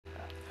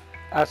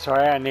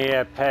Sorry, I need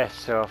a piss,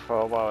 so I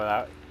thought,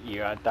 well,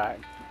 you had that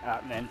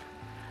happening.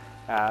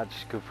 I'll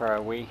just go for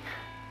a wee.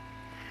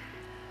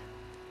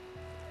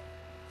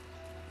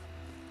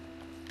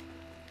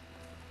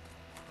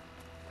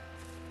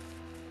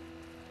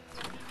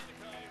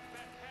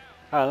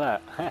 Oh,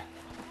 look.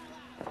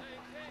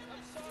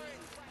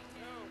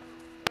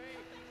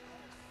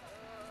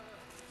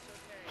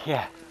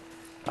 Yeah.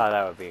 Oh,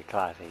 that would be a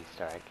class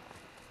Easter egg.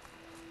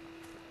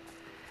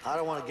 I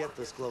don't want to get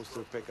this close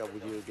to a pickup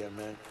with you again,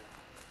 man.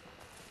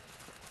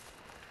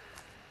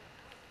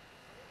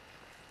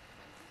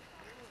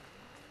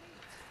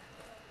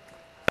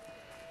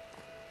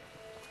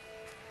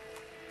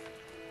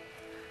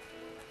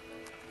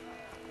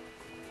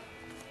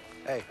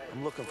 Hey,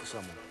 I'm looking for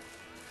someone.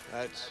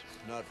 That's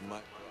not my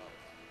problem.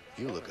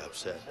 You look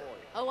upset.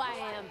 Oh, I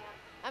am.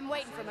 I'm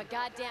waiting for my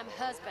goddamn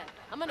husband.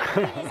 I'm gonna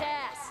beat his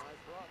ass.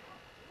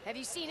 Have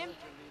you seen him?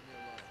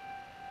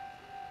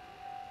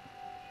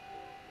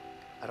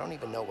 I don't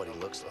even know what he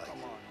looks like.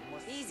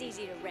 He's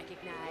easy to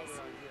recognize.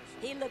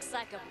 He looks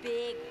like a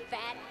big,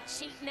 fat,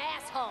 cheating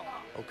asshole.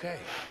 Okay,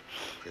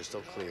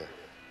 crystal clear.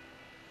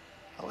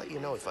 I'll let you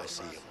know if I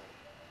see him.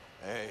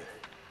 Hey,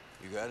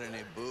 you got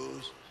any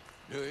booze?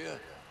 Do you?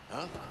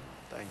 Huh?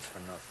 Thanks for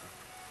nothing.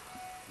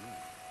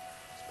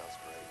 Smells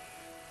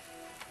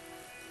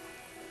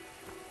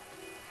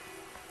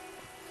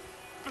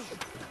great.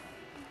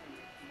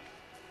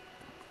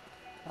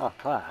 Oh,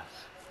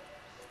 class.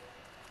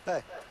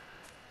 Hey,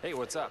 Hey,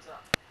 what's up?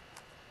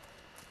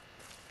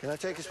 can I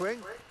take a swing?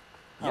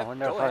 I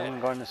wonder if I can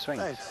go on the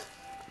swings. Thanks.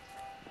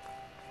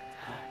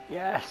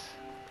 Yes.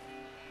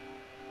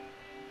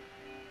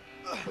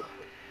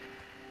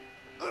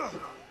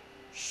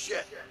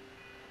 Shit!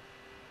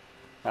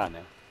 Oh, no.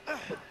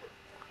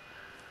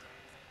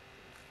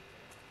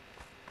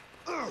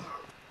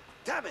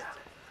 Damn it!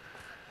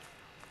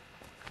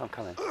 I'm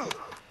coming.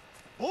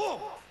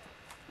 Whoa!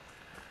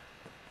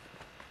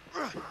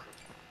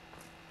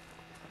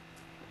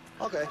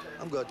 Okay,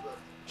 I'm good.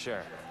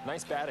 Sure.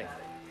 Nice batting.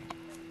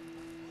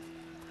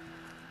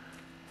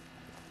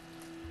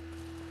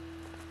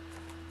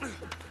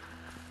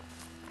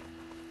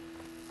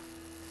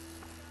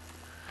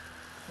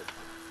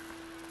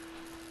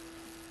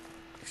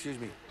 Excuse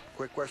me,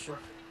 quick question.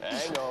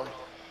 Hang on.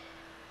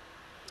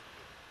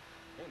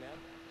 Hey, man.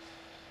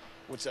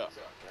 What's up?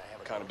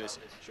 Kind of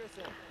busy. Sure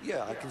thing.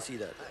 Yeah, I can see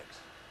that.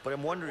 But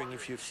I'm wondering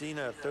if you've seen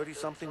a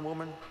 30-something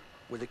woman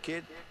with a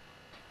kid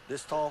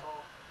this tall?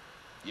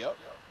 Yep.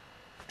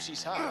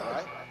 She's hot,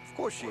 right? Of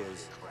course she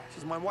is.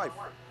 She's my wife.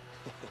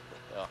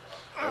 Oh,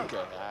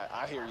 okay,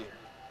 I hear you.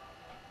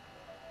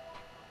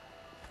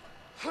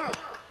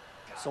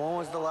 So when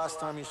was the last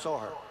time you saw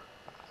her?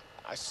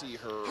 I see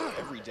her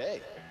every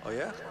day. Oh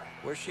yeah?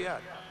 Where's she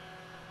at?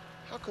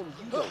 How come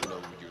you don't know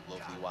who your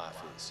lovely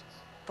wife is?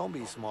 Don't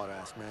be a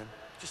smart-ass, man.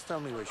 Just tell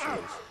me where she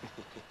is.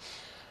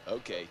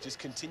 Okay, just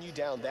continue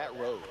down that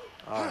road.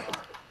 All right.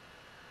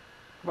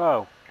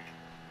 Whoa.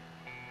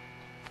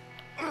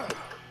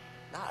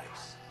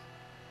 Nice.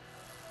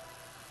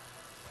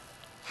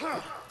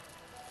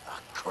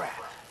 Ah,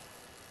 crap.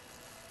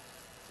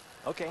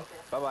 Okay,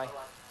 bye-bye.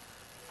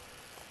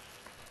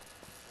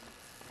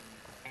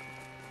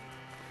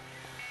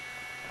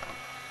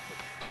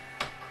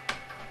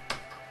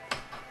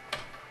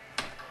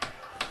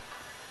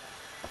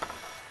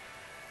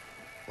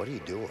 What are you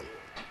doing?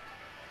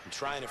 I'm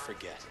trying to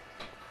forget.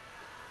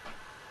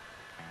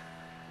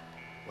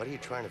 What are you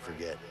trying to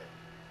forget?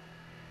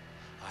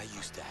 I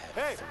used to have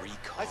Hey, 3 I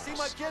cars. see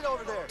my kid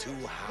over there. 2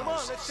 houses. Come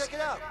on, let's check it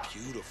out. A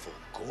beautiful,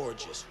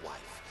 gorgeous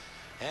wife.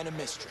 And a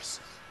mistress.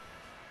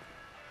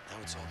 Now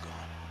it's all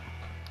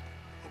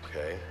gone.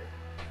 Okay.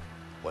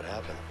 What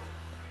happened?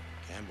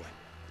 Gambling.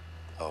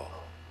 Oh,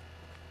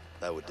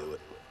 that would do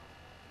it.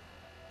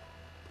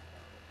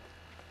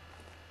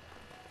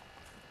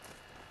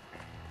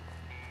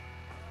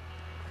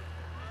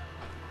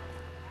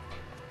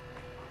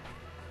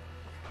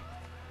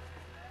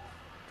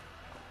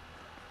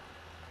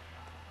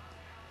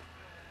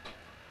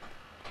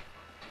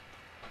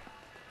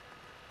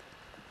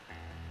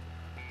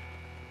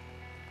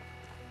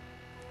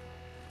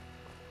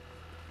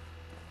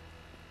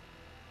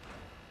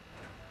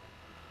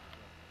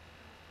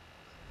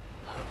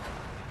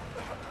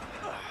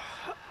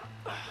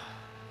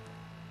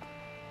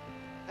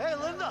 Hey,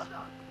 Linda!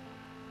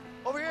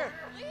 Over here!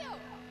 Leo!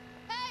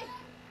 Hey!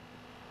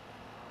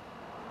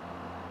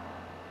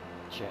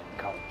 Shit,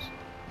 cops.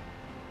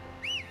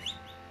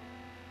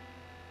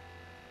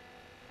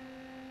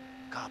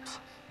 Cops.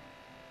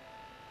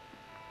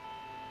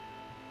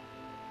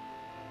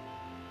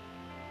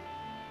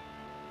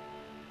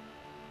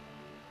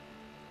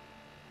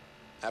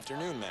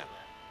 Afternoon, ma'am.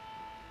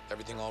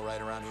 Everything all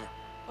right around here?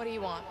 What do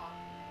you want?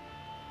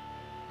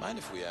 Mind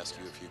if we ask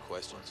you a few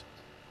questions?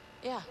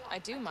 Yeah, I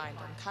do mind.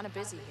 I'm kind of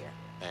busy here.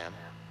 Ma'am,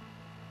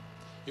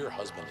 your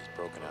husband is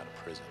broken out of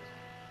prison.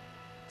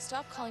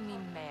 Stop calling me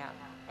ma'am,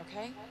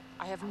 okay?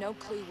 I have no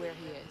clue where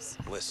he is.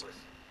 Listen,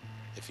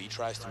 if he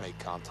tries to make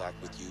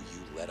contact with you, you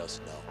let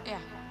us know. Yeah,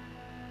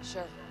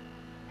 sure.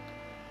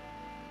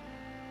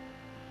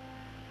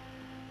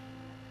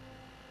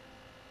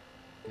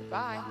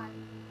 Goodbye.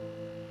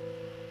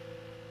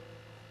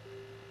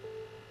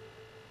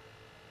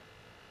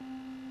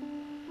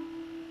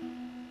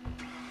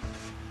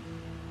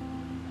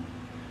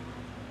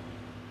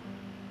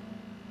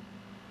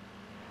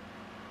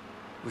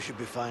 We should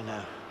be fine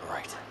now.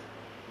 Right.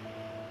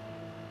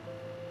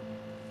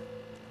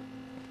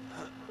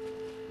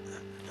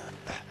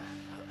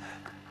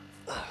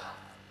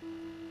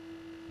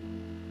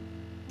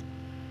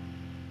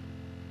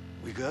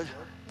 We good?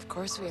 Of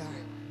course we are.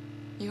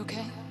 You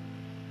okay?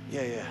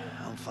 Yeah,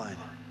 I'm fine.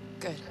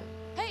 Good.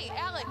 Hey,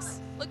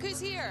 Alex! Look who's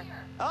here!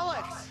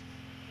 Alex!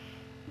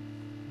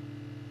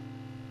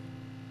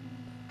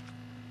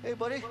 Hey,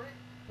 buddy.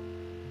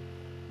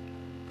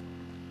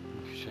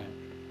 Shit.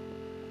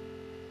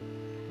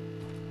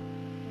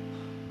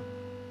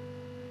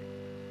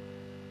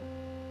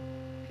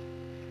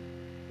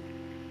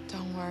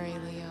 Don't worry,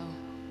 Leo.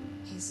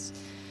 He's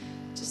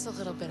just a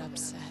little bit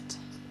upset.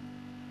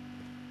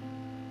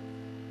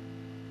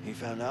 He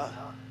found out?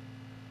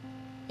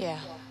 Yeah,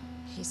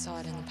 he saw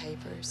it in the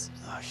papers.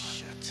 Oh,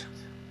 shit.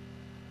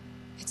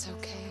 It's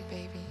okay,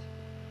 baby.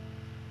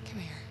 Come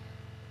here.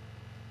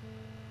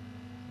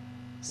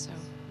 So,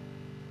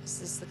 is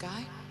this the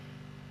guy?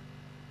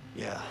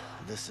 Yeah,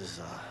 this is,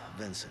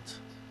 Vincent.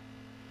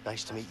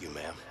 Nice to meet you,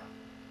 ma'am.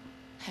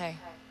 Hey.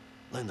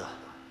 Linda,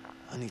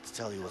 I need to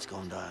tell you what's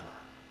going down.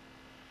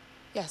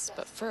 Yes,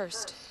 but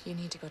first, you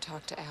need to go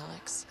talk to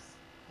Alex.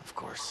 Of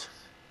course.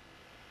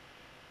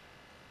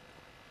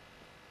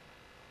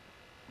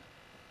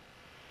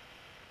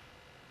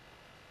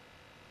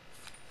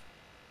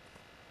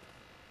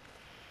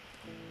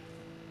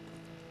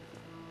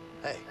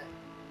 Hey,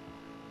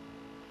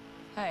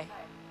 Hey,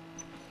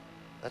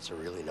 that's a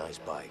really nice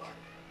bike.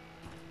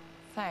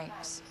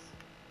 thanks.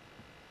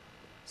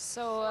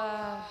 So,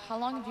 how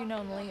long have you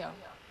known Leo?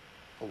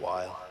 A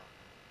while,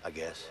 I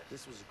guess.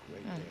 This was a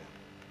great day.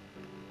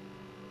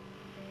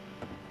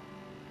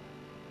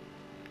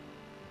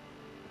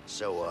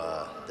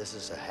 So, this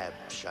is a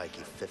Habshike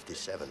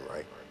 57,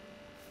 right?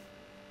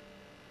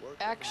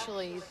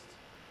 Actually,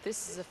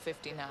 this is a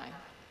 59.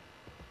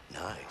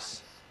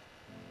 Nice.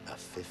 A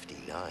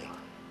 59.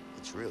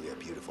 It's really a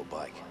beautiful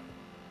bike.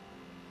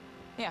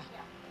 Yeah,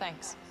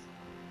 thanks.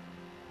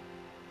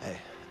 Hey,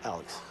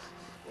 Alex.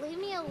 Leave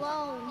me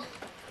alone.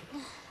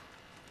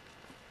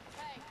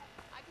 Hey,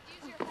 I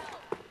could use your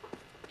help.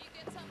 Can you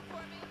get something for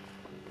me?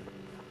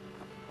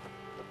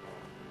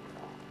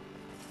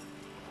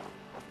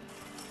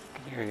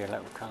 Can you hear your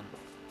little cunt?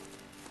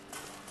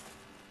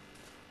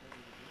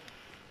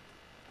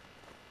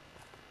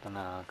 Don't know,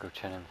 I'll go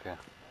chin him for you.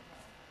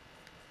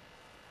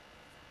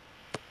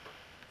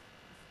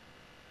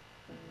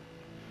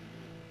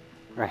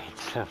 Right,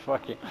 so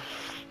fuck it.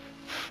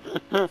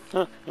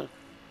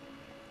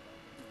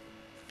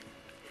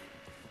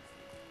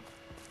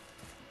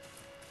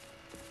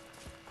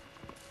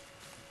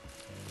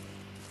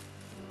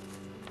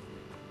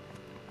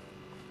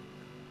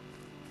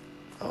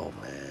 Oh,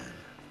 man.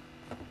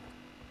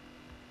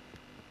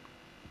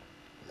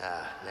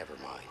 Nah, never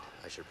mind.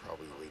 I should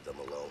probably leave them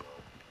alone.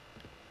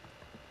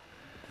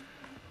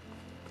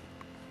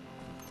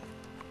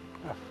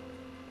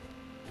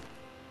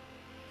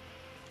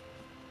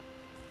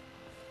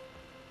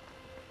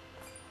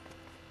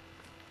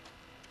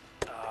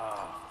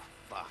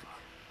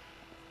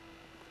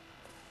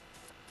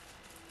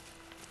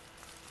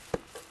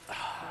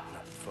 I'm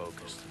not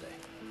focused today.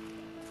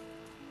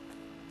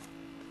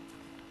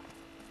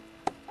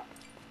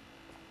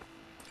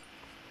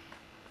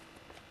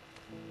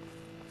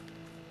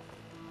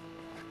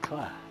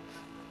 Class.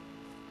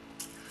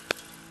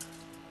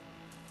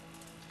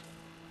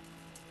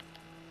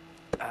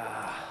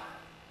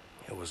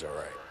 It was all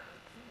right.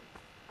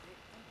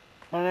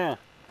 Oh yeah.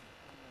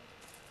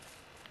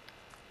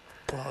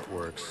 Well, it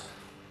works.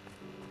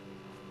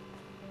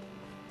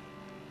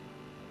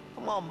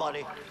 Come on,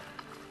 buddy.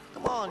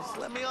 Come on, just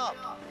let me up.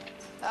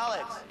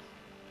 Alex.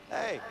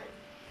 Hey.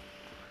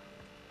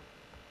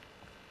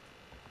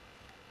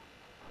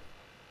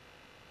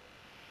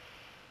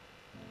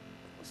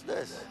 What's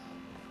this?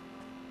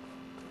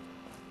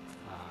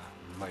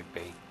 Might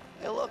be.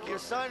 Hey, look, your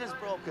sign is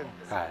broken.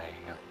 Ah, there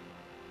you go.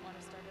 Want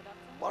to start it up?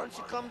 Why don't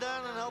you come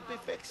down and help me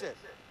fix it?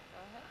 Go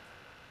ahead.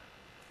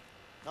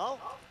 No?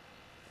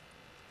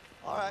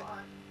 All right.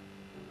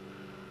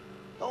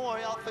 Don't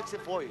worry, I'll fix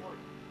it for you.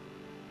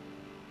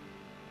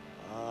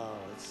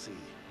 Let's see.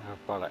 Oh,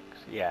 bollocks.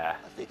 Yeah.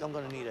 I think I'm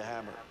gonna need a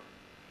hammer.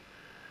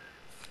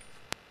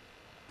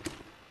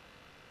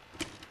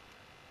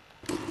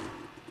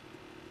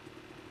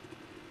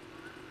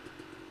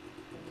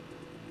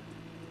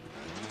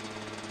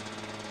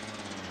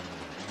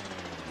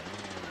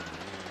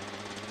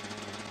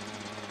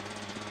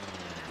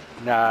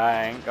 No,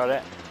 I ain't got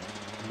it.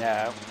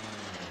 No.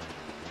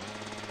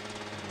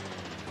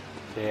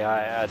 See,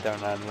 I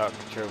don't unlock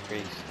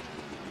trophies.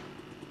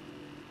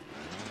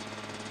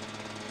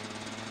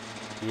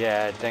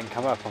 Yeah, it didn't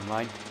come up on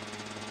mine.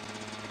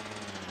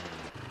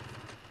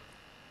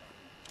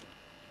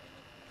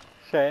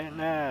 Say,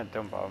 nah,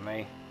 don't bother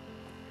me.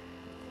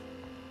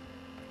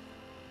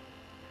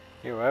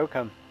 You're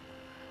welcome.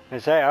 I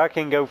say I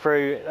can go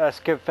through. That's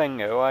a good thing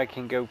though. I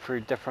can go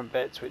through different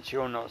bits which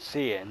you're not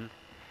seeing,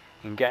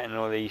 and getting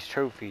all these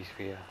trophies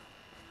for you.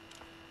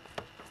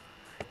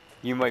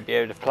 You might be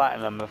able to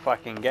platinum a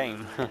fucking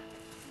game.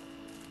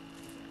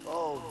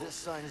 Oh, this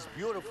sign is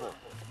beautiful.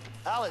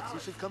 Alex, you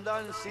should come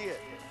down and see it.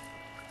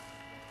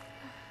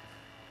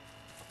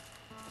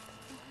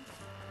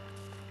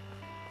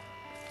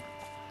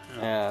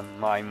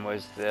 Mine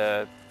was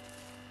the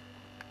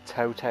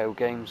Telltale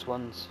Games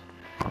ones.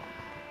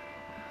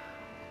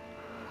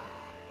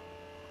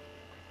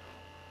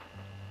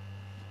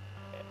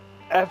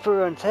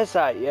 Everyone says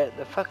that, yet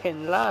the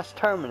fucking last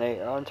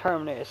Terminator on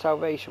Terminator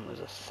Salvation was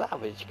a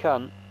savage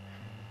cunt.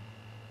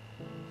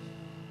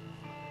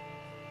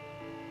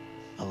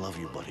 I love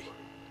you, buddy.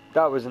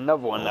 That was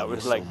another one I that love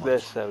was you like so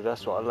this much. though.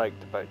 That's what I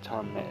liked about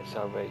Terminator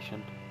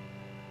Salvation.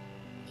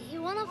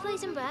 You wanna play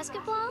some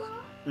basketball?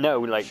 No,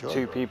 like Sure.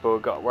 two people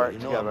got to work You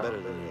know I'm together.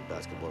 better than you at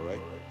basketball, right?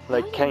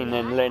 Like Oh, Kane yeah.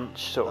 and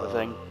Lynch sort of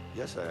thing.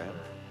 Yes, I am.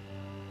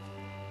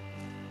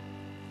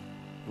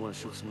 You want to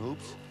shoot some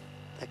hoops?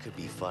 That could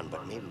be fun,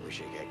 but maybe we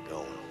should get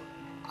going.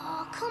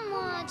 Oh, come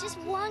on, just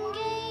one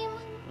game?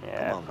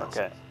 Yeah, Come on, fuck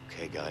Nelson. it.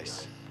 Okay,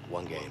 guys,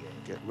 one game.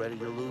 Get ready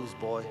to lose,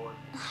 boy.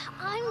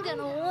 I'm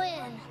gonna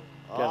win.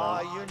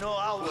 Ah, you know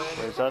I'll win.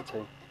 Where's that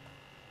to?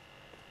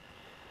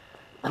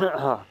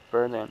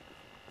 Brilliant.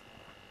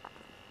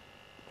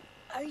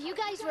 Are you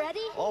guys ready?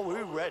 Oh,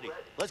 we're ready.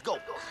 Let's go.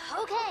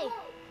 Okay.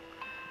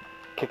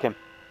 Kick him.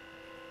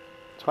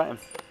 Sweat him.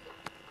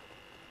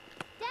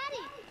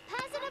 Daddy,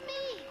 pass it to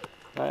me.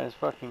 That is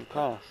fucking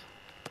class.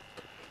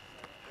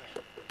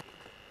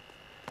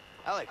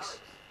 Alex,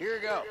 here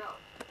you go.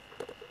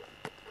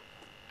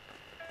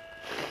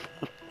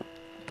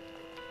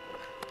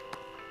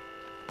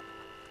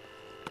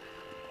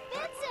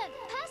 Vincent,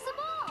 pass the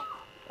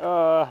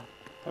ball.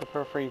 Go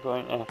for a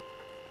 3-pointer.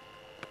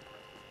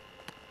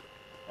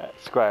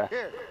 Square.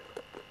 Here.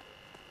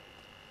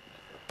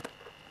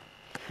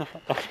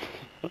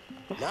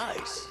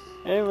 Nice.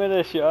 In with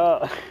a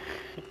shot.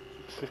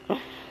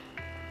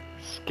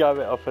 Scab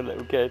it off a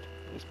little kid.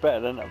 It's better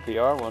than that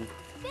VR one.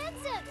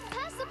 Vincent,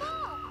 pass the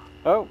ball.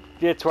 Oh,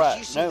 you twat. Did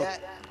you see No.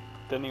 that?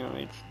 Didn't even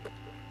mean to.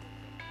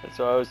 That's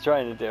what I was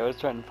trying to do. I was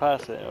trying to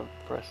pass it and I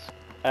press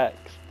X.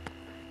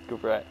 Go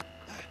for it.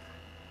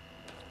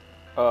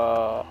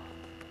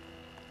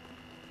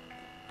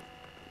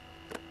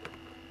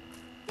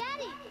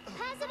 Daddy,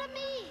 pass it to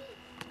me.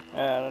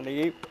 And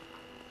you.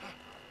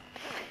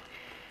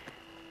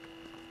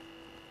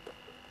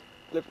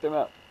 Lift him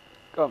up.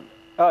 Come.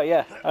 Oh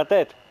yeah, I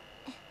did.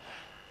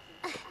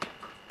 Yay,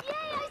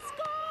 I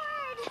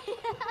scored.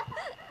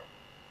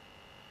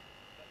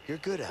 You're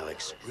good,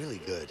 Alex. Really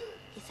good.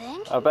 You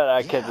think? I bet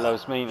that kid Yeah,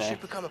 loves me you now.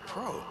 should become a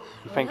pro.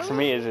 He thinks of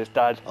me as his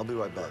dad. I'll be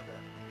right back.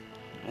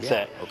 That's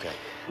Yeah, it. okay.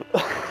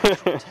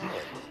 Talent. You're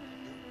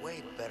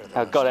way better than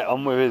I got us. it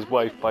on with his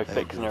wife by Hey,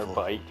 fixing her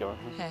beautiful. bike or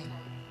Hey,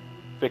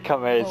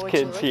 becoming his Well, would you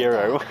kid's look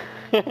hero.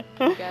 at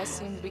you guys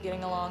seem to be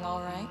getting along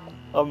all right.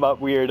 I'm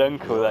that weird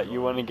uncle that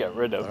you want to get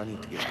rid But I of.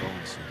 need to get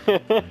going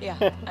soon.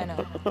 Yeah, I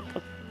know.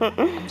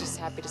 I'm just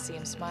happy to see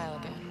him smile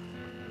again.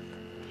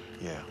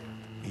 Yeah,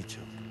 me too.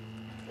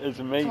 It's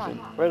amazing. Come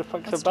on, Where the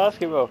fuck's the let's talk.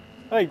 basketball?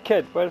 Hey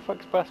kid, where the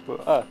fuck's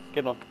basketball? Oh,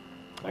 get on.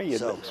 Oh, you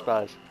So- little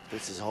spaz.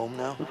 This is home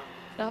now?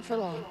 Not for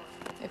long.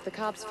 If the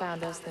cops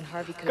found us, then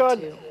Harvey could God.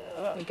 too.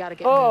 We gotta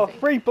get Oh, moving.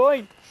 3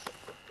 points.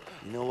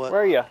 You know what?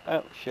 Where are you?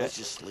 Oh shit. Let's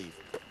just leave.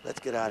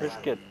 Let's get out of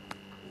Where's here. kid?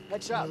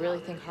 You really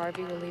think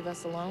Harvey will leave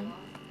us alone?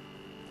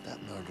 That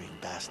murdering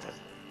bastard.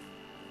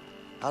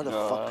 How the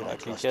Oh, fuck could I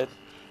lucky trust kid. him?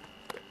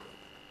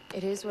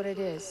 It is what it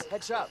is.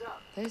 Head shop.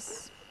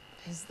 This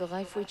is the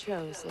life we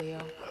chose, Leo.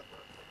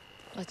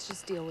 Let's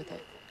just deal with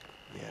it.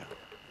 Yeah.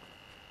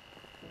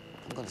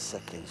 I'm gonna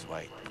set things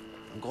right.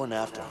 I'm going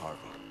after Harvey.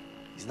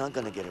 He's not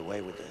gonna get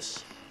away with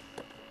this.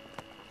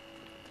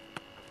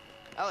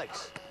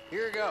 Alex,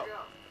 here you go.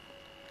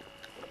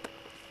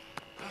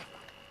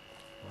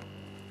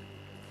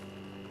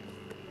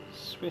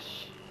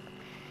 Swish.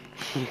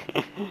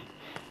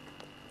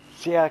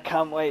 See, I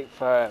can't wait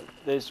for.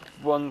 There's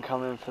one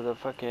coming for the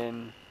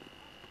fucking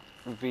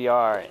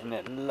VR, and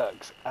it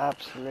looks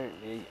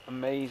absolutely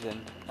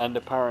amazing. And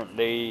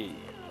apparently,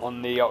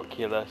 on the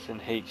Oculus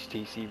and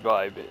HTC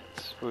Vive,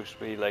 it's supposed to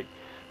be like,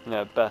 you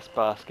know, best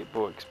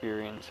basketball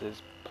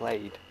experiences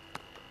played.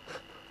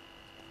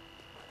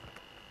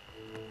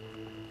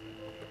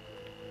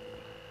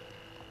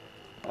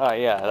 Oh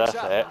yeah, that's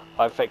it.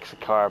 I fix a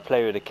car,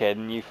 play with a kid,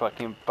 and you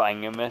fucking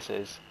bang your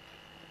missus.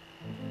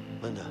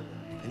 Linda,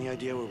 any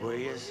idea where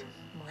Ray is?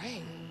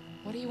 Ray,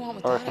 what do you want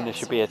with I that reckon there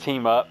should asshole? be a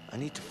team up. I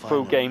need to find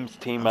Full him. games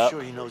team I'm up.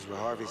 sure he knows where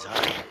Harvey's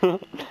hiding.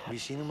 Have you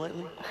seen him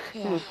lately?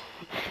 Yeah.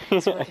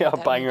 He's working I'll at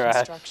that bang new her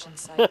ass. construction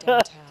site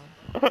downtown.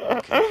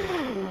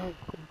 Okay.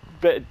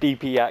 Bit of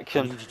DP I need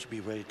action. you to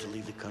be ready to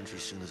leave the country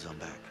as soon as I'm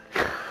back.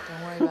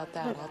 Don't worry about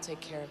that. I'll take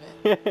care of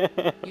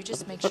it. You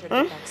just make sure to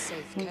get back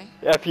safe, okay?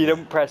 If you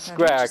don't press No,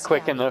 don't square just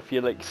quick stab me. enough,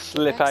 you like Get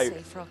slip back out,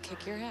 safe or I'll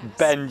kick your ass.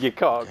 bend your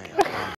cock. Okay,